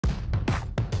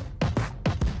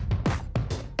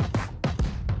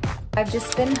I've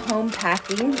just been home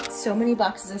packing. So many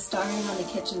boxes of starting on the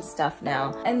kitchen stuff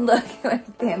now. And look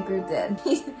what Bambu did.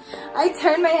 I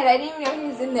turned my head, I didn't even know he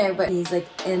was in there, but he's like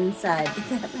inside the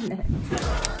cabinet.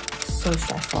 So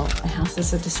stressful. My house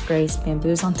is a disgrace.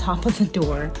 Bambu's on top of the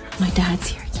door. My dad's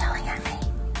here yelling at me.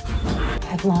 I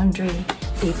have laundry,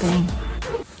 beeping.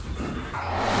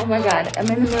 Oh my God, I'm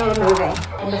in the middle of moving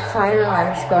and the fire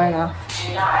alarm is going off.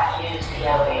 Do not use the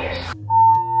elevators.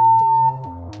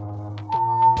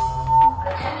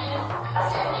 Attention.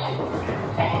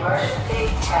 An emergency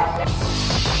has been.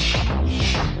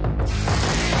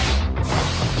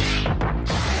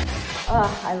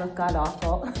 Oh, I look god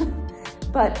awful.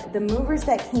 But the movers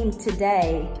that came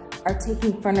today are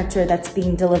taking furniture that's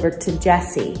being delivered to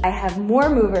Jesse. I have more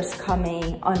movers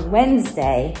coming on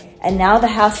Wednesday, and now the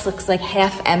house looks like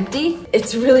half empty.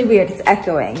 It's really weird, it's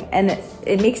echoing, and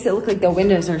it makes it look like the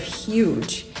windows are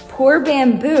huge. Poor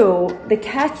Bambu, the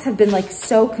cats have been like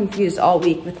so confused all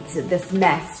week with this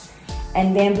mess.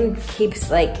 And Bambu keeps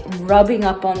like rubbing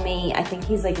up on me. I think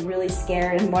he's like really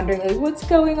scared and wondering like what's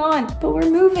going on. But we're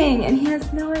moving and he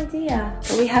has no idea.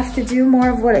 But we have to do more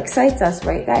of what excites us,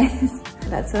 right guys?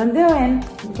 That's what I'm doing.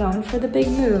 I'm going for the big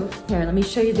move. Here, let me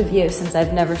show you the view since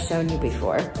I've never shown you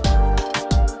before.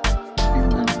 I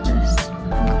love this.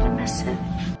 I'm gonna miss it.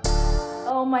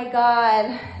 Oh my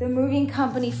God. The moving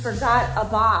company forgot a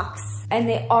box. And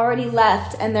they already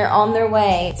left and they're on their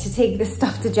way to take this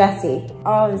stuff to Jesse.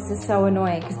 Oh, this is so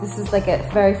annoying because this is like a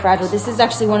very fragile. This is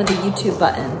actually one of the YouTube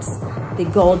buttons, the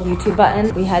gold YouTube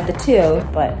button. We had the two,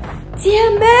 but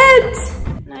damn it!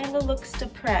 Nylah looks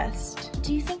depressed.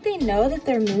 Do you think they know that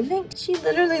they're moving? She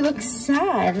literally looks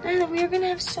sad. Nylah, we are gonna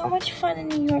have so much fun in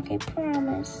New York, I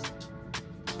promise.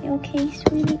 You okay,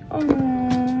 sweetie?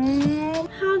 Oh,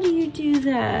 how do you do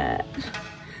that?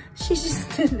 She just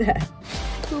did that.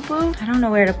 I don't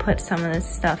know where to put some of this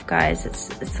stuff, guys.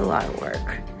 It's a lot of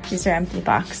work. These are empty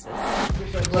boxes.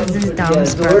 This is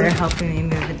Dom's brother helping me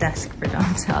move a desk for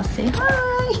Dom's house. Say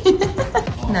hi.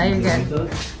 No, you're good.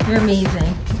 You're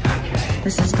amazing.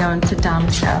 This is going to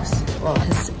Dom's house. Well,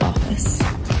 his office.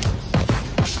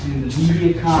 The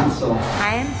media console.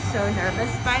 I am so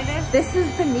nervous by this. This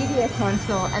is the media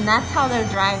console, and that's how they're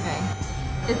driving.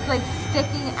 It's like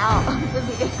sticking out of the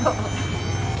vehicle.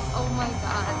 Oh my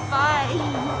God, bye.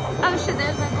 Oh shit,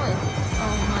 there's my voice.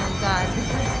 Oh my God,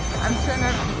 I'm so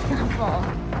nervous it's gonna fall.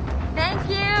 Thank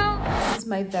you. This is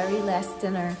my very last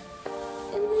dinner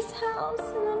in this house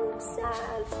and I'm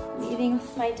sad. I'm eating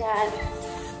with my dad,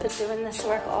 but doing this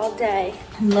work all day.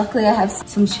 And luckily I have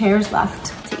some chairs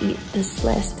left to eat this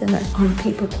last dinner on a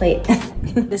paper plate.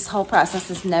 This whole process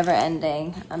is never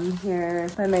ending. I'm here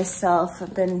by myself.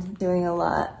 I've been doing a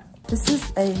lot. This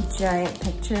is a giant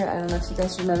picture. I don't know if you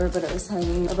guys remember, but it was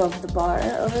hanging above the bar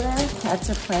over there. Cats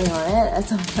are playing on it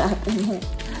as I'm wrapping it.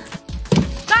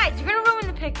 Guys, you're gonna ruin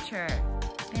the picture.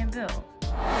 Bambu.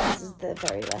 This is the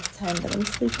very last time that I'm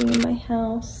sleeping in my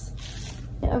house.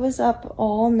 I was up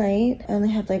all night. I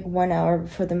only had like 1 hour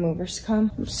before the movers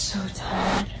come. I'm so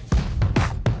tired.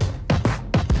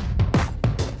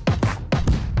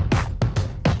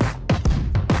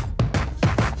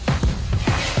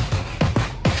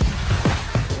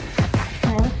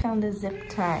 A zip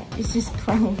tie. He's just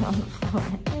playing on the floor.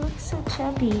 He looks so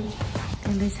chubby.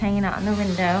 And he's hanging out in the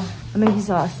window. I'm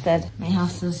exhausted. My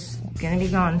house is gonna be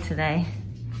gone today.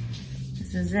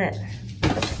 This is it.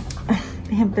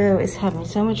 Bambu is having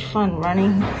so much fun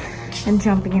running and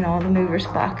jumping in all the movers'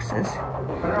 boxes.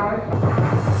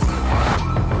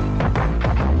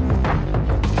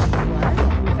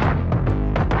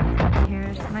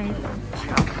 Here's my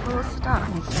truck full of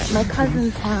stuff. At my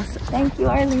cousin's house. Thank you,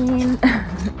 Arlene.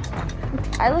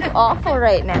 I look awful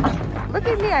right now. Look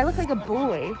at me, I look like a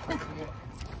boy.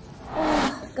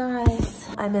 Oh, guys,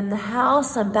 I'm in the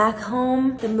house, I'm back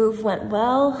home. The move went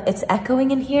well. It's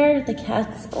echoing in here, the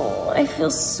cats. Oh, I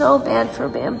feel so bad for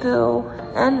Bambu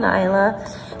and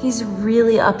Nylah. He's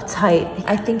really uptight.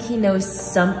 I think he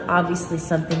knows obviously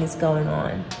something is going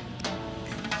on.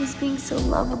 He's being so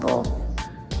lovable.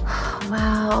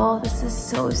 Wow, this is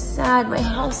so sad. My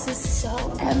house is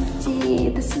so empty.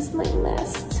 This is my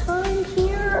last time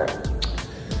here.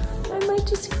 I might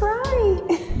just cry.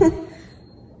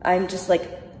 I'm just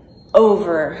like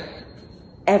over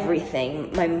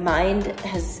everything. My mind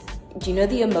has, do you know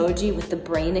the emoji with the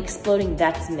brain exploding?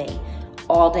 That's me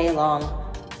all day long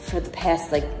for the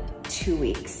past like 2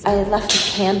 weeks. I left a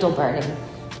candle burning.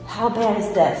 How bad is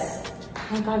this?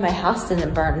 Oh my God, my house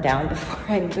didn't burn down before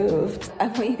I moved. I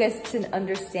want you guys to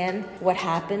understand what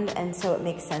happened and so it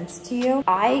makes sense to you.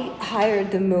 I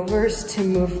hired the movers to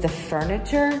move the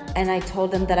furniture and I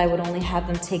told them that I would only have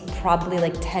them take probably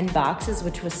like 10 boxes,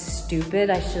 which was stupid.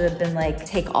 I should have been like,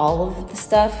 take all of the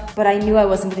stuff, but I knew I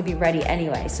wasn't gonna be ready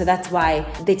anyway. So that's why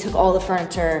they took all the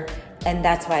furniture and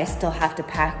that's why I still have to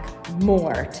pack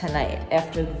more tonight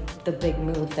after the big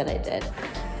move that I did.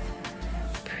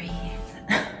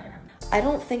 I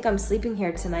don't think I'm sleeping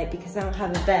here tonight because I don't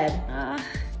have a bed. I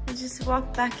just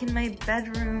walked back in my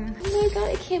bedroom. Oh my God,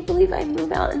 I can't believe I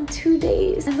move out in 2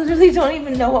 days. I literally don't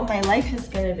even know what my life is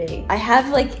gonna be. I have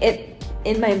like it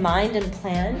in my mind and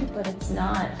planned, but it's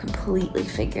not completely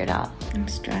figured out. I'm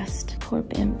stressed. Poor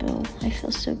Bambu, I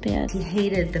feel so bad. He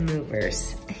hated the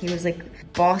movers. He was like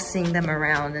bossing them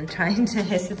around and trying to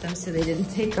hiss at them so they didn't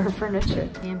take our furniture.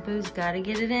 Bambu's gotta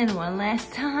get it in one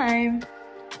last time.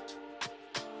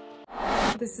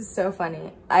 This is so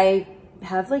funny. I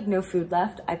have like no food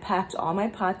left. I packed all my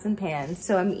pots and pans.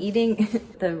 So I'm eating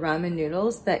the ramen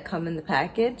noodles that come in the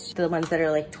package, the ones that are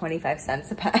like 25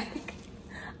 cents a pack.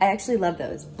 I actually love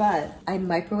those, but I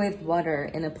microwaved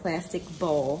water in a plastic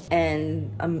bowl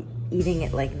and I'm eating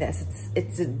it like this.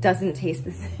 It doesn't taste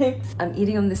the same. I'm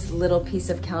eating on this little piece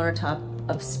of countertop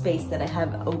of space that I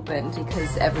have opened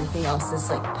because everything else is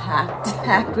like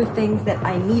packed with things that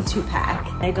I need to pack.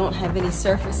 I don't have any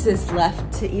surfaces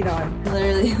left to eat on.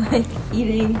 Literally like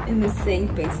eating in the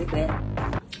sink basically.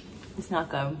 It's not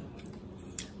good,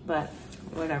 but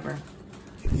whatever.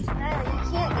 Nylah,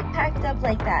 you can't get packed up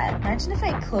like that. Imagine if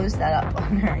I closed that up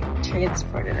on her and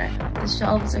transported it. The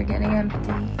shelves are getting empty.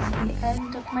 The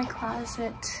end of my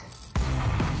closet.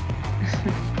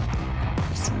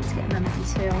 This one's getting empty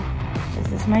too.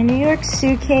 This is my New York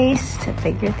suitcase to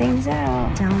figure things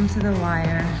out. Down to the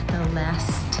wire, the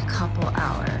last couple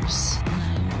hours.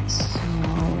 And I'm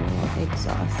so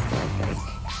exhausted, like,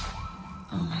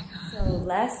 oh my God. So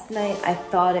last night, I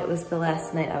thought it was the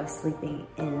last night I was sleeping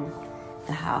in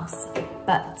the house,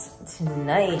 but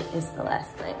tonight is the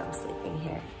last night I'm sleeping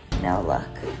here. Now look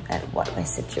at what my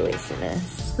situation is.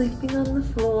 Sleeping on the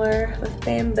floor with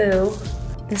Bambu.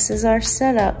 This is our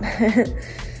setup.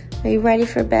 Are you ready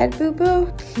for bed,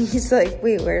 boo-boo? He's like,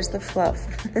 wait, where's the fluff?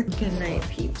 Good night,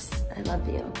 peeps. I love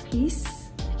you. Peace?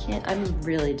 I'm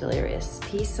really delirious.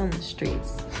 Peace on the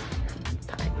streets.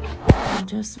 Bye. I'm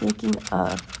just waking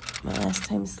up. My last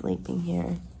time sleeping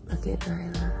here. Look at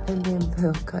Nylah and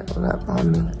Bambu cuddled up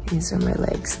on me. These are my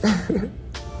legs.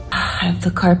 I have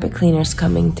the carpet cleaners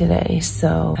coming today,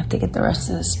 so I have to get the rest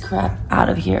of this crap out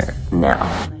of here now.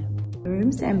 The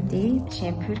room's empty.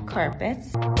 Shampooed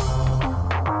carpets.